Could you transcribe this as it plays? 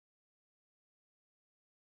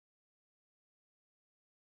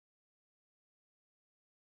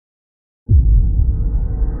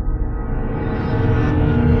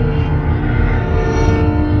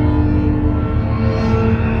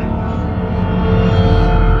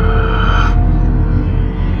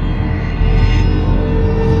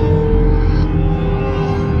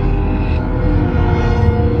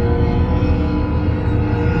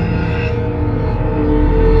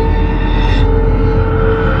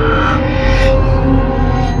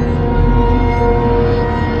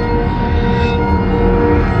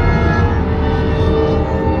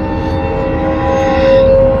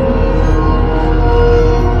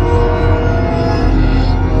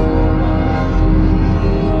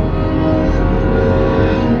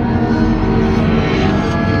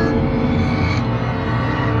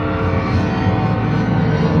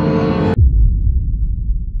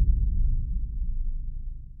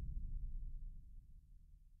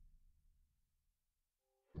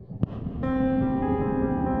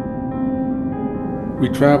We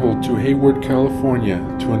traveled to Hayward, California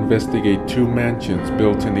to investigate two mansions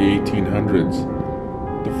built in the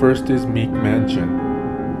 1800s. The first is Meek Mansion.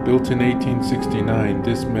 Built in 1869,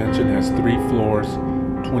 this mansion has 3 floors,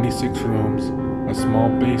 26 rooms, a small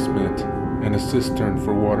basement, and a cistern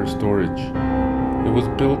for water storage. It was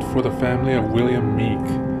built for the family of William Meek,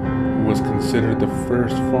 who was considered the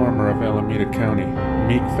first farmer of Alameda County.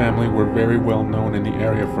 Meek family were very well known in the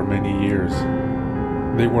area for many years.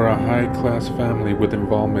 They were a high-class family with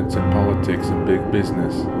involvements in politics and big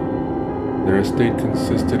business. Their estate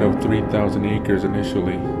consisted of 3,000 acres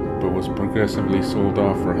initially, but was progressively sold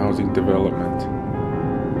off for housing development.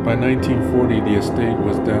 By 1940, the estate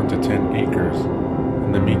was down to 10 acres,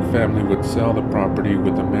 and the Meek family would sell the property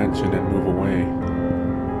with the mansion and move away.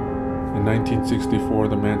 In 1964,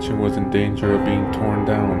 the mansion was in danger of being torn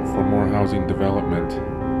down for more housing development,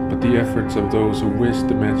 but the efforts of those who wished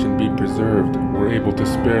the mansion be preserved were able to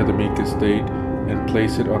spare the Meek estate and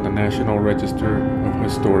place it on the National Register of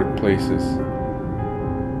Historic Places.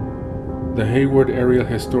 The Hayward Area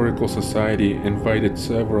Historical Society invited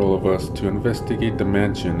several of us to investigate the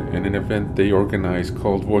mansion in an event they organized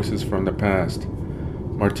called Voices from the Past.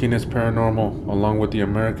 Martinez Paranormal, along with the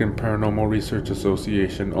American Paranormal Research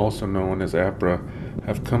Association, also known as APRA,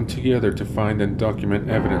 have come together to find and document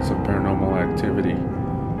evidence of paranormal activity.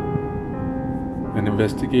 An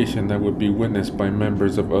investigation that would be witnessed by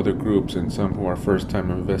members of other groups and some who are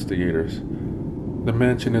first-time investigators. The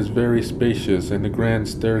mansion is very spacious, and the grand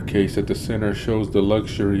staircase at the center shows the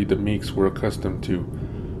luxury the Meeks were accustomed to.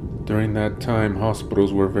 During that time,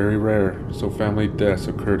 hospitals were very rare, so family deaths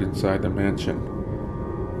occurred inside the mansion.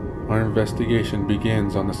 Our investigation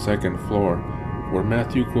begins on the 2nd floor, where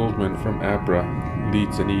Matthew Goldman from APRA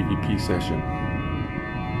leads an EVP session.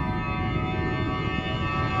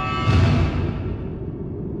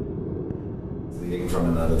 Leading from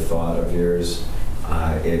another thought of yours,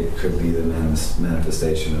 it could be the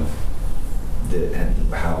manifestation of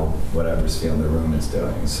how whatever's feeling the room is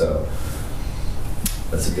doing. So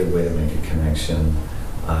that's a good way to make a connection.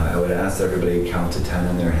 I would ask everybody to count to 10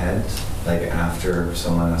 in their head, like after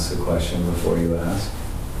someone asks a question before you ask,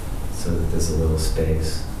 so that there's a little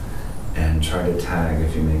space. And try to tag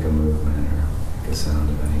if you make a movement or make a sound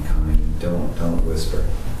of any kind. Don't whisper,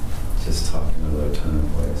 just talk in a low tone of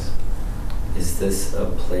voice. Is this a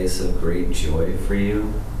place of great joy for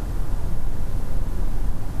you?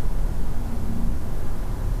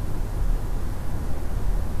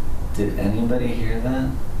 Did anybody hear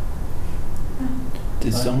that?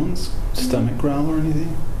 Did someone's stomach growl or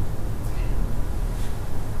anything?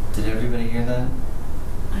 Did everybody hear that?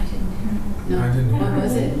 I didn't hear it. No. I didn't hear What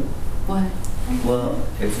was it? What? Well,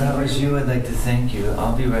 if that was you, I'd like to thank you.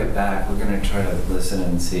 I'll be right back. We're going to try to listen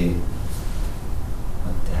and see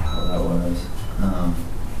what the hell that was.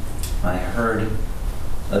 I heard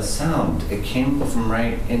a sound. It came from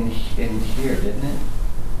right in here, didn't it?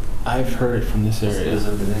 I've heard it from this area. It was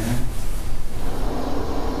over there.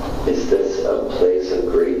 Is this a place of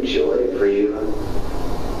great joy for you?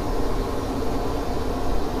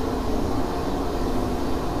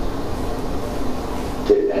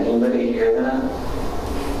 Did anybody hear that?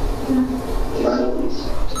 Silence.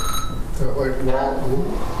 That like raw blue?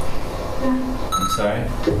 I'm sorry?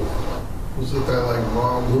 Was it that like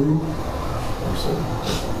raw blue? Or something?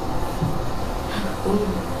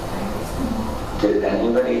 Did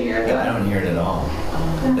anybody hear I that? don't hear it at all.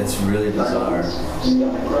 It's really bizarre,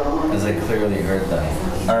 as I clearly heard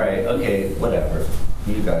that. All right, okay, whatever.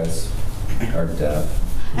 You guys are deaf.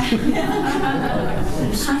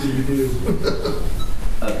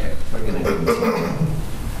 Okay, we're gonna continue.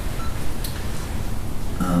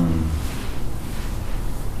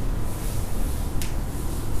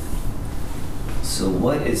 So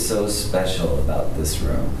what is so special about this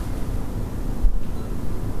room?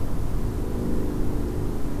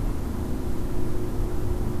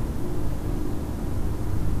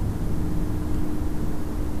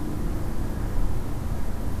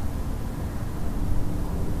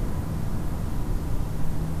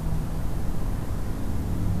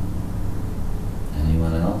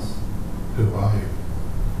 Anyone else? Who are you?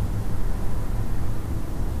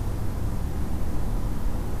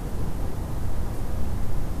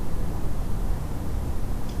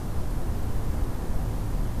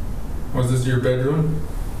 Was this your bedroom?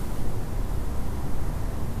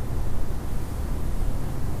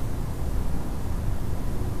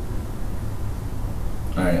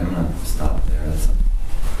 All right, I'm gonna stop there. That's a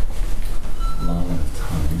long enough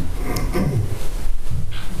time.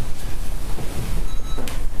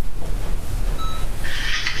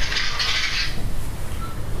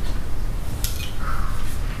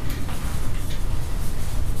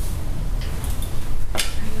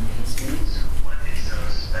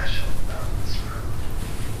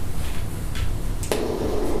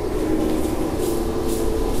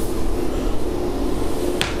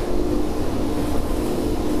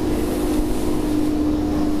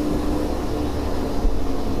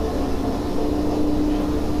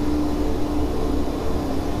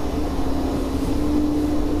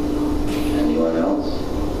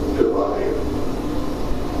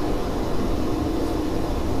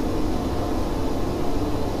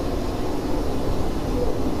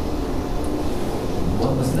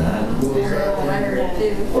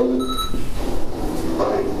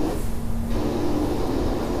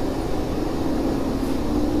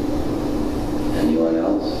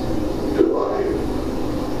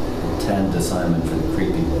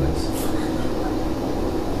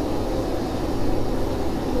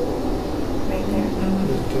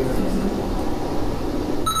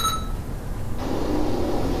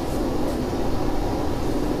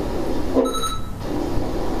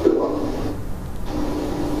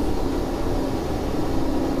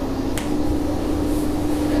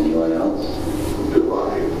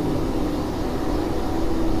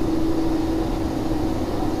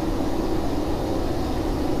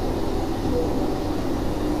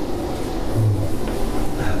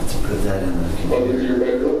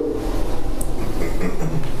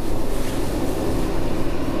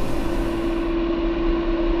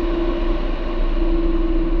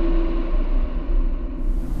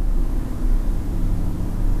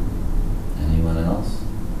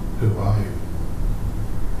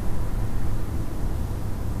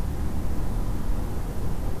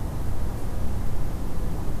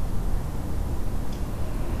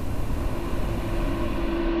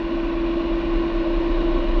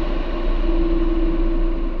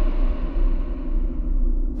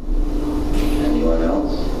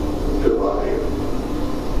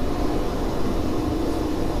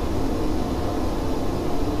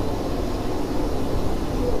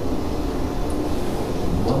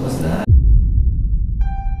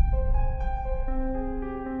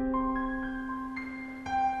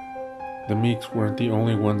 The Meeks weren't the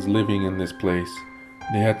only ones living in this place.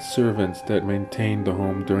 They had servants that maintained the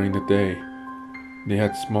home during the day. They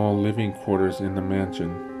had small living quarters in the mansion.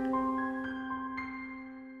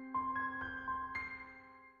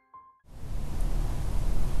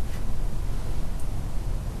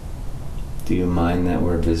 Do you mind that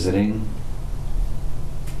we're visiting?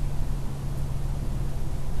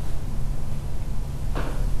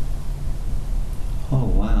 Oh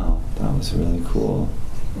wow, that was really cool.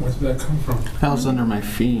 Where did that come from? That was under my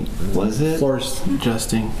feet. Was it? Floor's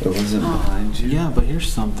adjusting. It wasn't behind you? Yeah, but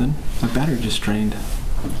here's something. My battery just drained.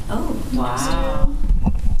 Oh, wow.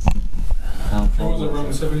 How It full was around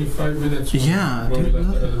was it? 75 minutes Yeah, when we dude,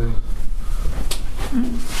 left the other room.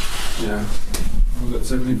 Yeah, it was at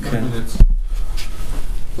 75 Okay. minutes.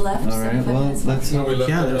 Left. All right, 75 well, minutes let's No, we left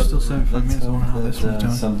Yeah, the there's other still room. 75 Let's minutes. I wonder how hope this that one's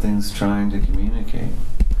doing. something's trying to communicate.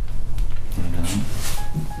 You know?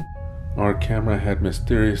 Our camera had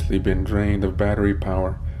mysteriously been drained of battery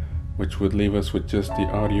power, which would leave us with just the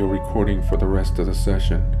audio recording for the rest of the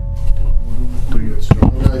session. We got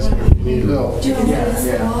strong guys here. You need help. Do you want me to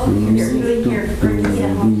sit all here? Here.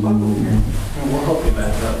 Yeah, walk over here. We'll help you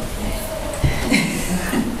back up.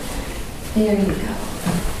 There you go.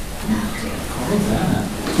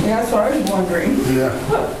 Yeah, that's what I was wondering. Yeah.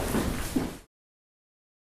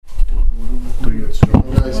 We got strong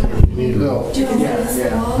guys here. You need help. Do you want me to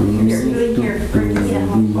sit all here? Here. Yeah,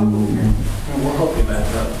 walk over here. We'll help you back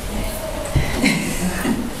up.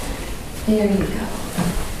 There you go.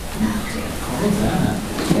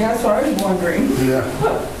 Yeah, that's what I was wondering. Yeah.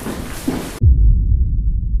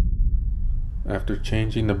 After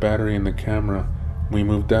changing the battery in the camera, we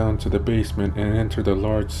moved down to the basement and entered a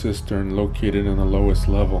large cistern located in the lowest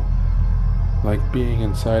level. Like being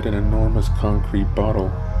inside an enormous concrete bottle,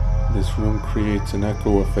 this room creates an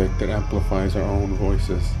echo effect that amplifies our own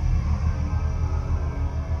voices.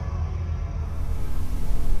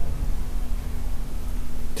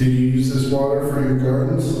 Did you use this water for your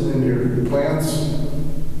gardens and your plants?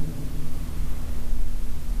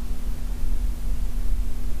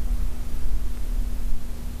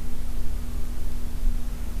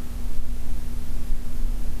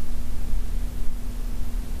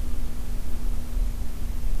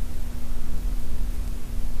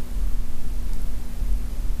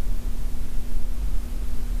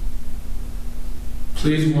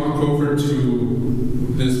 Please walk over to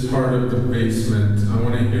this part of the basement. I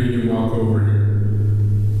want to hear you walk over here.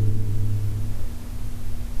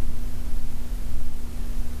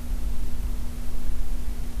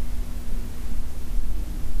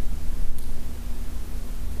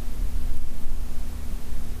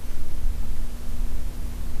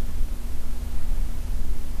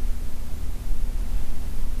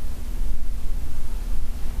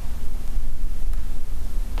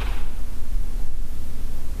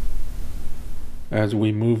 As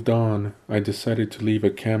we moved on, I decided to leave a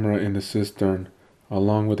camera in the cistern,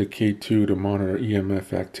 along with a K2 to monitor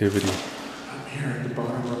EMF activity. I'm here at the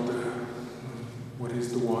bottom of what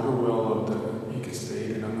is the water well of the Meek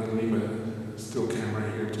estate, and I'm going to leave a still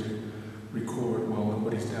camera here to record while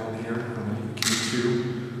nobody's down here. I'm going to leave a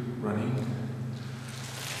K2 running,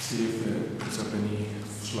 see if it picks up any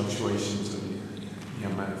fluctuations of the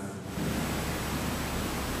EMF.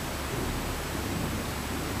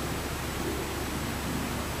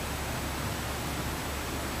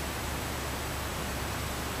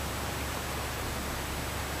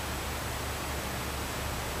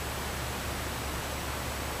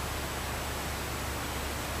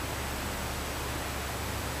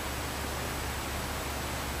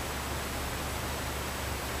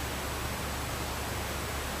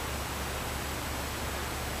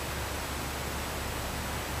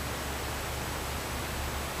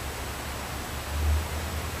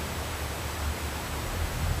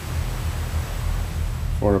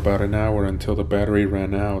 For about an hour until the battery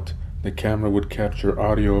ran out, the camera would capture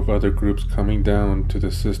audio of other groups coming down to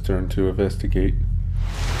the cistern to investigate.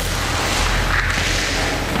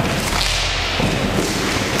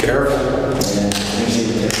 Careful.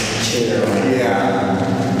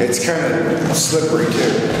 Yeah, it's kind of slippery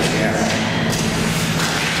too. Yeah.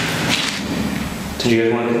 Did you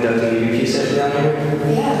guys want to conduct a UV session down here?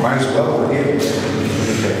 Yeah. Might as well, we're here.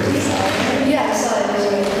 Yeah, I saw it.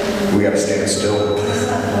 We gotta stand still.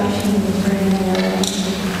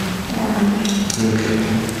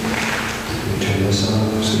 Turn this on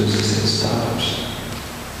as soon as it stops.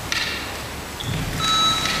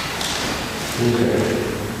 Okay.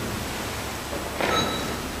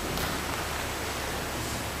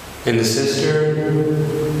 In the cistern,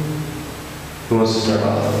 who wants to start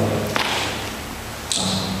off?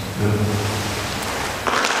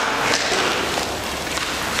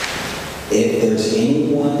 if there's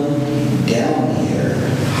anyone down here,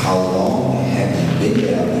 how long have you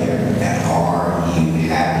been down here, and are you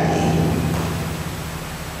happy?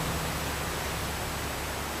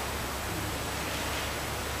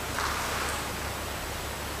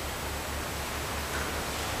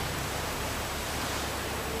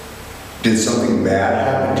 Did something bad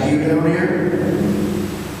happen to you down here?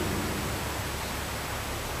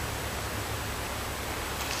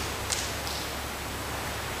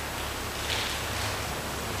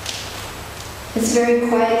 It's very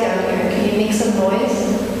quiet down here. Can you make some noise?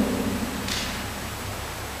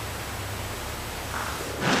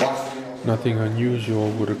 Nothing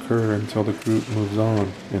unusual would occur until the group moves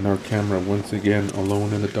on, and our camera, once again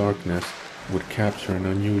alone in the darkness, would capture an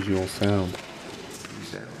unusual sound.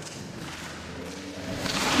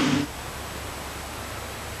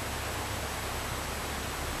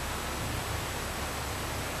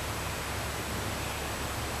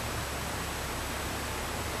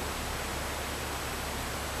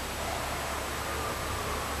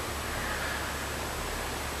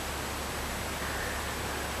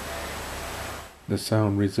 The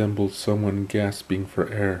sound resembles someone gasping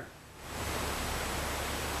for air.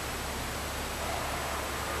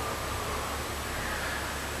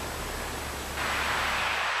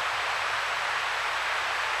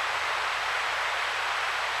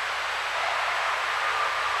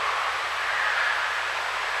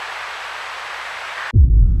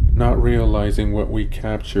 Not realizing what we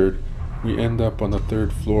captured, we end up on the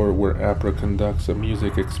 3rd floor where APRA conducts a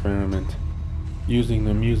music experiment. Using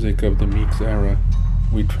the music of the Meeks era,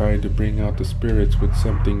 we tried to bring out the spirits with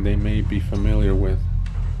something they may be familiar with.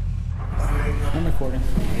 I'm recording.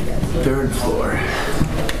 3rd floor.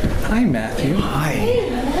 Hi, Matthew. Hi.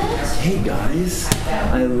 Hey guys.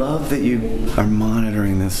 I love that you are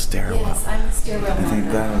monitoring this stairwell. Yes, I'm the stairwell. I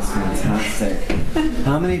think that is fantastic.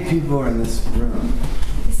 How many people are in this room?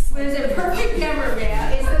 There's a perfect number,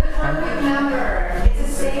 man. It's the perfect number. It's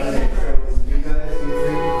a safe number.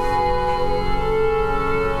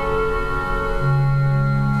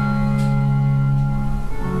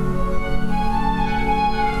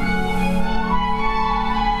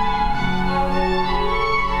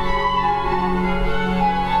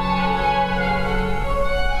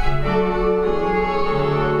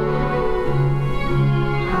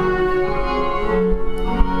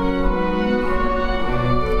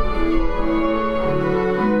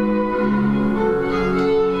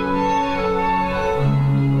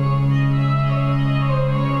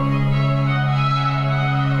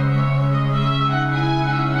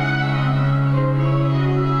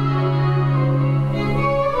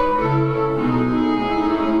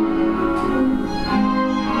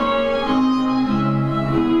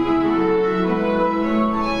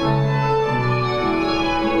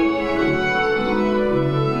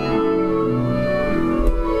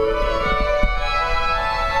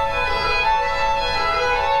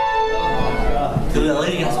 Dude, that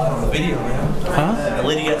lady got something on video, man. Huh? That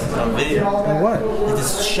lady got something on video. What? Like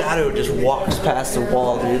this shadow just walks past the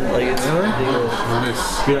wall, dude. Like it's ridiculous.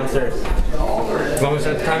 Nice. Go downstairs. Want me to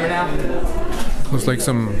start the timer now? Looks like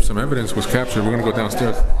some evidence was captured. We're gonna go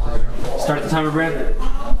downstairs. Start the timer, Brad.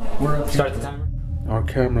 Start the timer. Our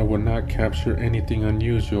camera would not capture anything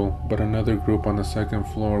unusual, but another group on the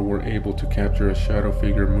 2nd floor were able to capture a shadow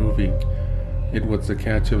figure moving. It was the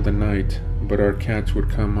catch of the night, but our catch would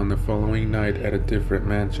come on the following night at a different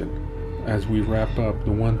mansion. As we wrap up,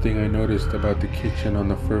 the one thing I noticed about the kitchen on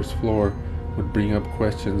the 1st floor would bring up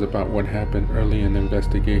questions about what happened early in the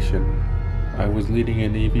investigation. I was leading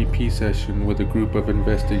an EVP session with a group of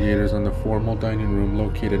investigators on the formal dining room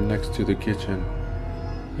located next to the kitchen.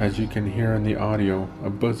 As you can hear in the audio, a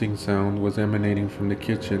buzzing sound was emanating from the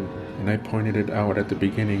kitchen, and I pointed it out at the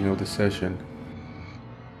beginning of the session.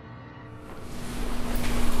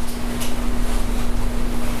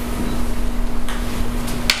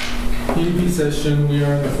 EVP session, we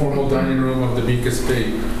are in the formal dining room of the Meek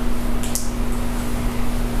estate.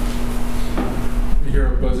 We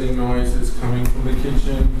hear a buzzing noise is coming from the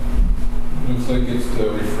kitchen. Looks like it's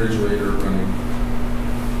the refrigerator running.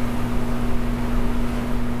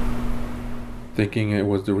 Thinking it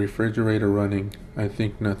was the refrigerator running, I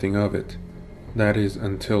think nothing of it. That is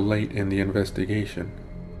until late in the investigation.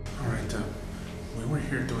 Alright, we were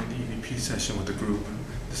here during the EVP session with the group.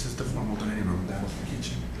 This is the formal dining room, that was the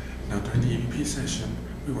kitchen. Now during the EVP session,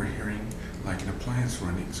 we were hearing like an appliance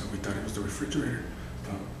running, so we thought it was the refrigerator.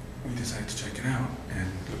 But we decided to check it out, and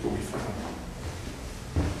look what we found.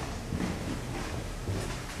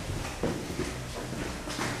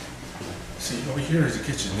 See, over here is the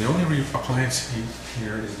kitchen. The only appliance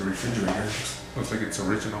here is the refrigerator. Looks like it's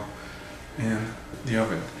original. and the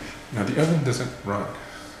oven. Now the oven doesn't run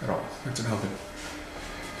at all. It's an oven.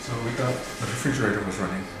 So we thought the refrigerator was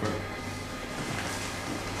running, but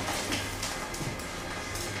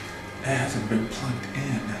it hasn't been plugged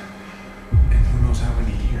in who knows how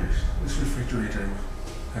many years. This refrigerator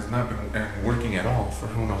has not been working at all for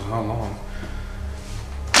who knows how long.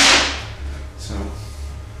 So,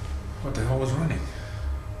 what the hell was running?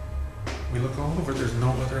 We look all over, there's no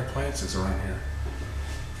other appliances around here.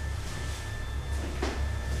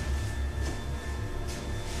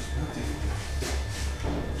 There's nothing.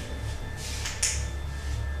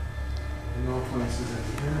 No appliances in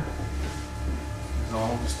here. There's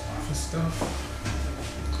all just office stuff.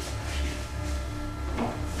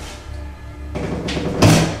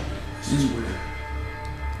 This is weird.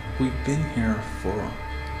 We've been here for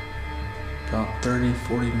about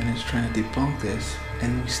 30-40 minutes trying to debunk this,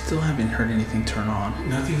 and we still haven't heard anything turn on.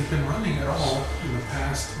 Nothing's been running at all in the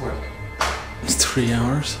past, what? It's 3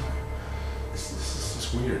 hours. This is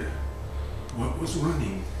just weird. What was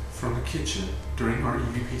running from the kitchen during our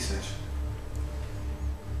EVP session?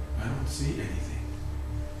 I don't see anything.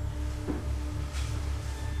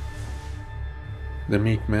 The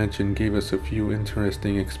Meek Mansion gave us a few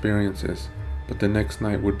interesting experiences, but the next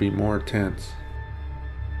night would be more tense.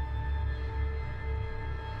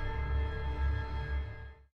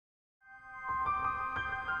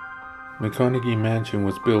 McConaughey Mansion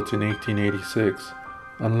was built in 1886.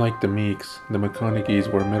 Unlike the Meeks, the McConaugheys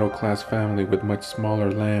were a middle-class family with much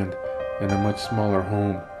smaller land and a much smaller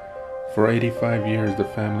home. For 85 years the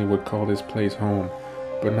family would call this place home,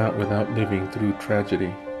 but not without living through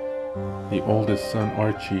tragedy. The oldest son,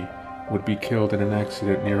 Archie, would be killed in an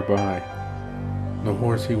accident nearby. The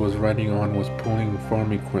horse he was riding on was pulling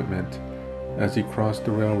farm equipment. As he crossed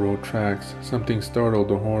the railroad tracks, something startled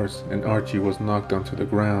the horse and Archie was knocked onto the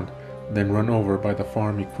ground, then run over by the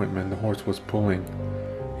farm equipment the horse was pulling.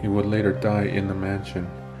 He would later die in the mansion.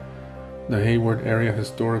 The Hayward Area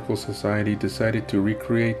Historical Society decided to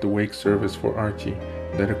recreate the wake service for Archie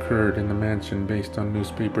that occurred in the mansion based on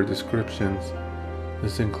newspaper descriptions.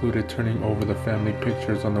 This included turning over the family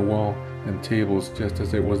pictures on the wall and tables just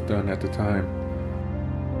as it was done at the time.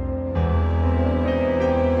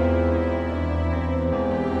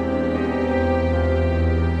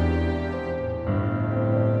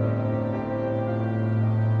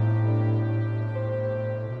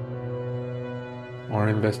 Our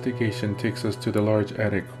investigation takes us to the large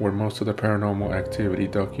attic where most of the paranormal activity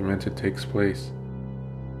documented takes place.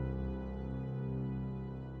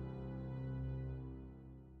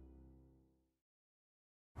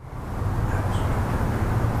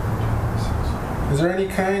 Is there any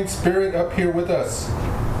kind spirit up here with us?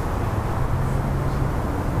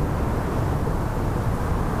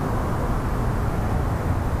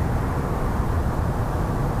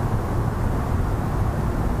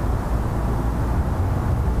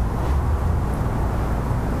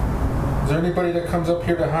 Is there anybody that comes up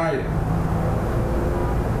here to hide?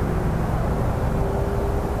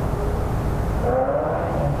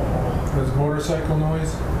 There's a motorcycle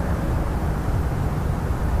noise.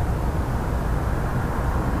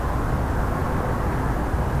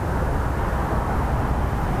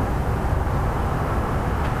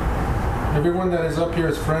 Everyone that is up here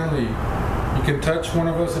is friendly. You can touch one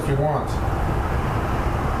of us if you want.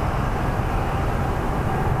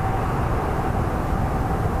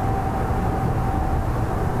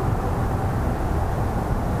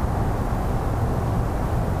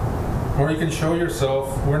 Or you can show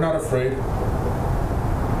yourself. We're not afraid.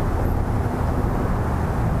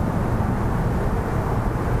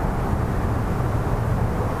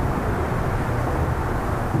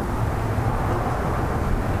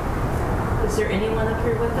 Is there anyone up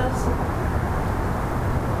here with us?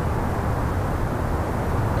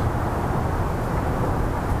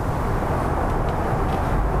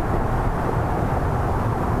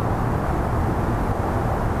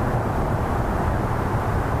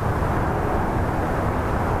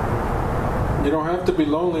 You don't have to be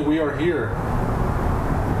lonely, we are here.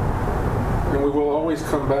 And we will always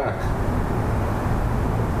come back.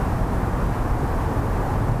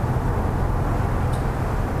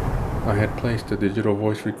 I had placed a digital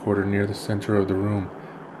voice recorder near the center of the room.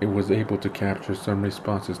 It was able to capture some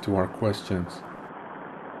responses to our questions.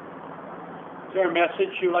 Is there a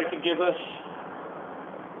message you'd like to give us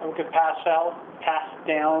that we could pass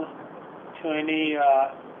down to any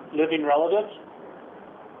living relatives?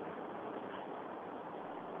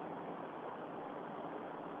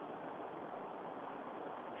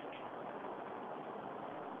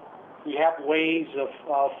 We have ways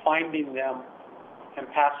of finding them and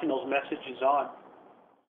passing those messages on.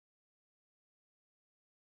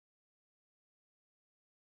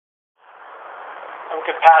 we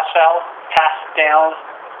could pass it down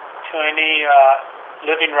to any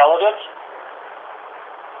living relatives.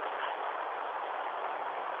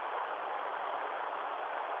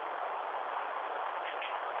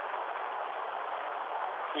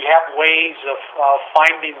 We have ways of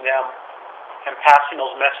finding them and passing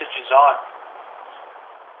those messages on.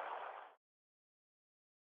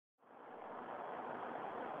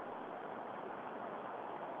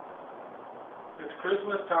 It's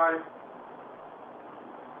Christmas time.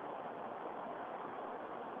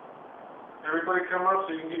 Everybody come up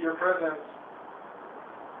so you can get your presents.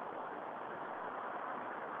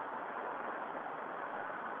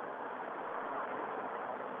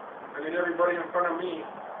 I need everybody in front of me.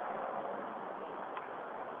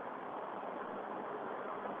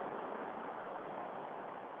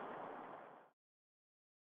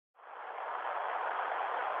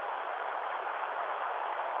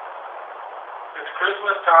 It's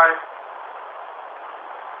Christmas time.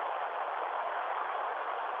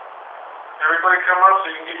 Everybody come up so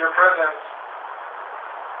you can get your presents.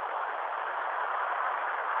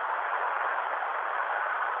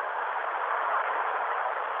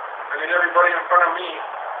 I need everybody in front of me.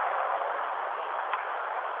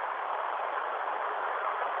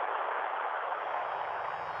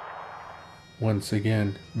 Once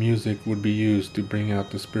again, music would be used to bring out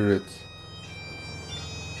the spirits.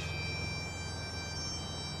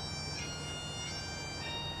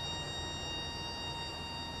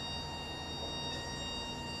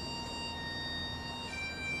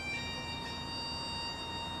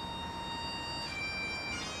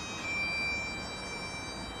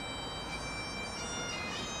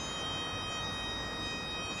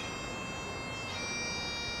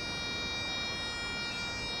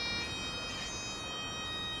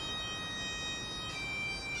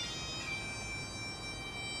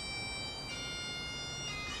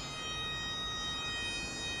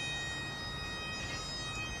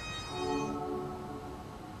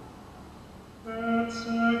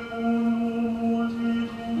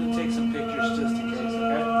 We'll take some pictures just in case,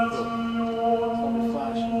 okay? Cool. So let me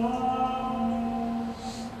flash.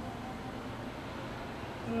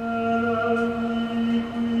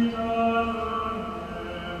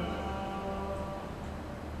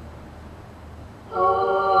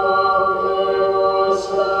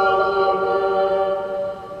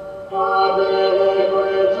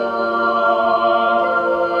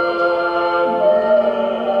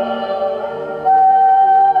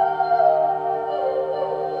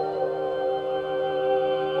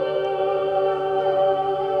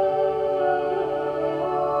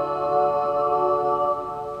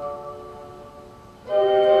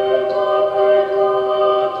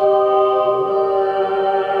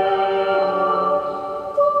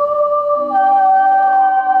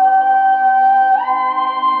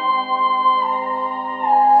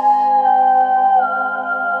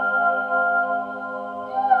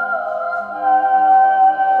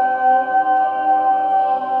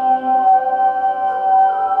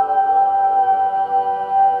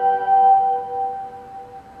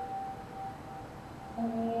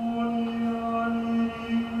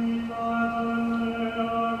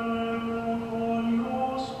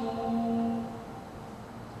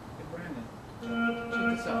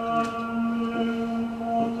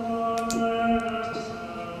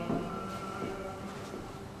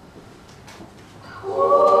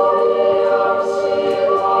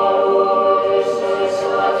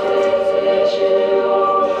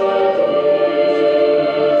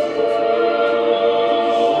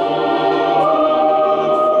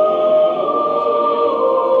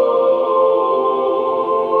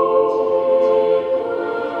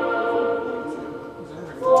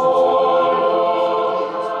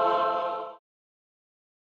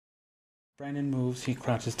 Brandon moves, he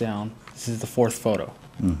crouches down. This is the fourth photo.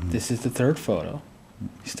 This is the third photo.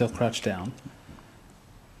 He's still crouched down.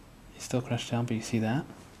 He's still crouched down, but you see that?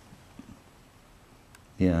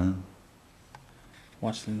 Yeah.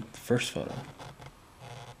 Watch the first photo.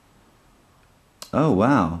 Oh,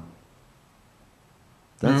 wow.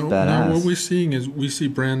 That's badass. Now what we're seeing is we see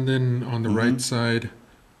Brandon on the right side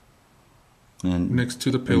and next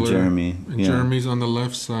to the pillar. And Jeremy. And Jeremy's on the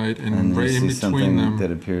left side, and right in between something them.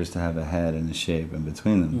 that appears to have a head and a shape in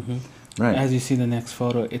between them. Right. As you see the next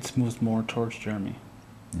photo, it's moved more towards Jeremy.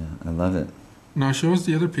 Yeah, I love it. Now show us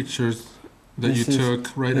the other pictures that you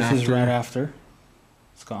took right after. This is right after.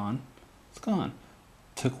 It's gone. It's gone.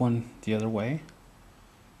 Took one the other way.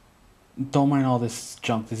 Don't mind all this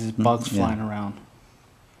junk. This is bugs flying around.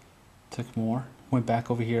 Took more. Went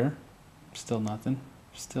back over here. Still nothing.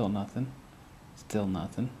 Still nothing. Still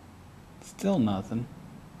nothing. Still nothing.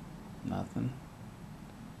 Nothing.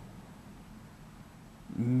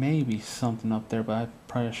 maybe something up there, but I'm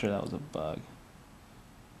pretty sure that was a bug.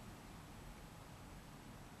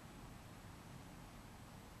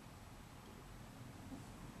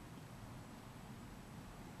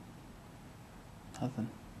 Nothing.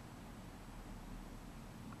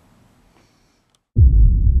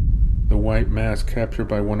 The white mass captured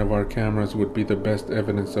by one of our cameras would be the best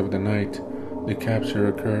evidence of the night. The capture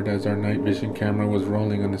occurred as our night vision camera was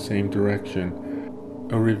rolling in the same direction.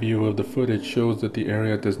 A review of the footage shows that the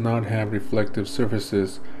area does not have reflective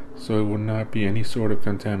surfaces, so it will not be any sort of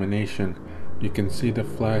contamination. You can see the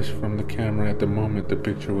flash from the camera at the moment the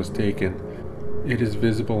picture was taken. It is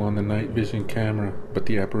visible on the night vision camera, but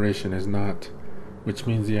the apparition is not, which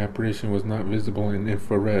means the apparition was not visible in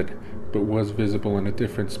infrared, but was visible in a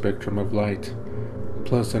different spectrum of light.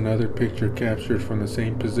 Plus, another picture captured from the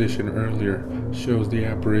same position earlier shows the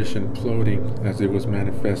apparition floating as it was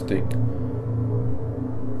manifesting.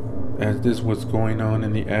 As this was going on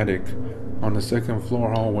in the attic, on the second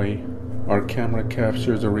floor hallway, our camera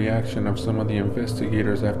captures a reaction of some of the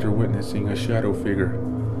investigators after witnessing a shadow figure.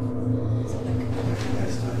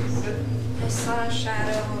 I saw a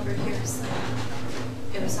shadow over here, so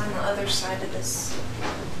it was on the other side of this.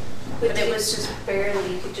 But it was just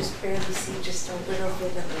barely, you could just barely see just a little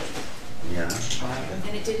bit of it. Yeah.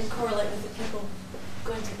 And it didn't correlate with the people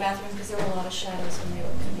going to the bathroom because there were a lot of shadows when they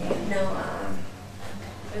were coming in. No,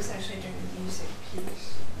 it was actually during the music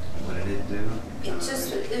piece. What did it do? It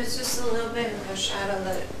was just a little bit of a shadow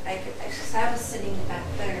that I was sitting back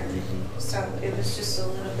there, so it was just a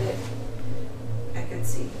little bit, I could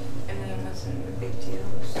see. I mean, it wasn't a big deal.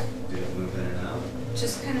 Did it move in and out?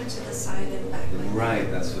 Just kind of to the side and back. Like right,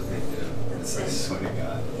 that's what they do. That's I swear to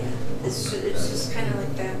God. Yeah, it's just kind of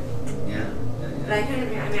like that. Yeah. But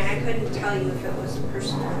I couldn't tell you if it was a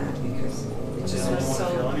person or not because it just was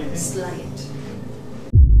so slight.